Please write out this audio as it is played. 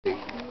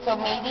So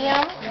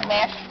medium,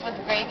 mashed with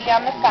gravy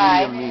on the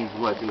side. Medium means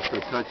what? Just a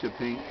touch of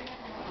pink?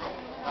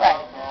 Right.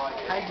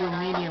 I do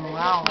medium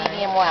well.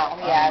 Medium well,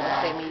 yeah, I would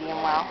say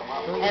medium well.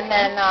 And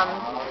then,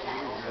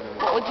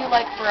 what would you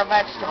like for a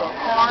vegetable?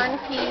 Corn,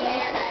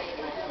 peas,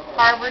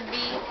 Harvard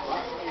beets,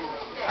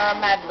 or a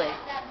medley?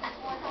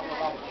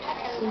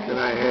 Can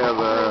I have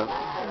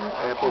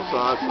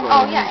applesauce?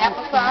 Oh yeah,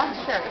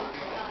 applesauce, sure.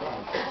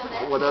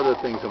 What other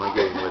things am I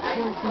getting with it?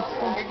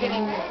 You're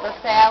getting the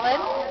salad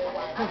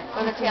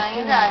with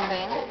Italian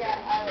dressing,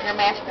 your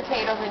mashed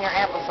potatoes, and your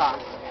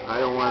applesauce. I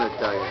don't want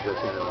Italian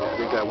dressing. I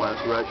think I want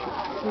Russian.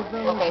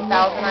 Okay,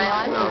 Thousand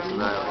Island? Thousand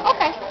Island.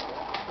 Okay.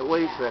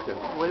 Wait a second.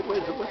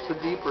 What's the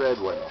deep red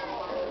one?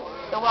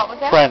 So what was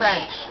that?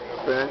 French.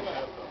 French?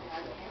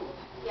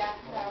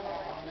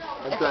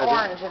 It's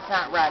orange, it's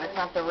not red. It's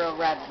not the real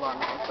red one.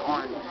 It's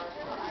orange.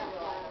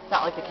 It's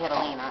not like the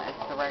Catalina.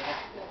 It's the regular.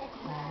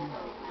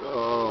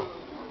 Oh.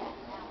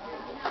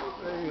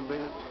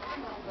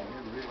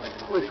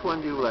 Which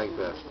one do you like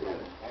best,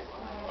 David?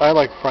 I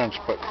like French,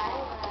 but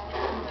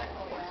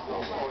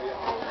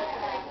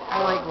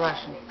I like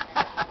Russian.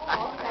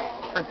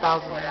 For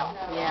Thousand Island.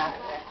 Yeah.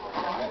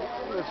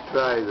 Let's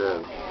try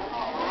the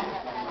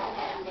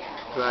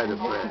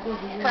French.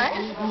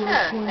 French?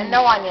 Sure. And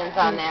no onions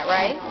on that,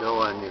 right?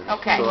 No onions.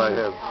 Okay. So I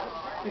have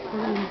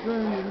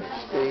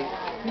steak,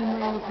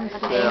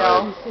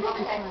 Potato,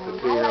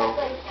 potato,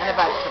 and a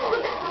vegetable.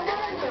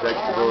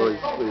 vegetable is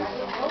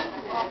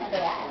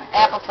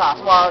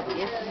Applesauce. Well,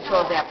 you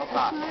chose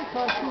applesauce.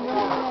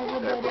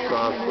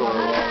 applesauce.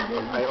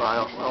 I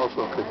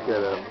also could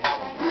get a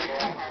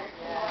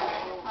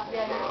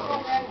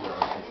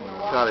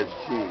cottage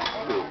cheese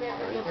too.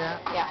 Right?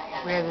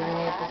 Yeah. Rather than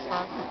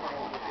applesauce?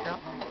 Yep.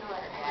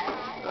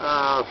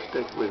 I'll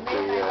stick with the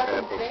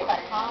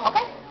applesauce.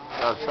 Okay.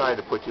 I'll try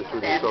to put you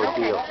through this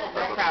ordeal.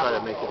 I'll try to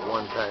make it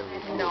one time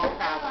this year. No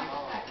problem.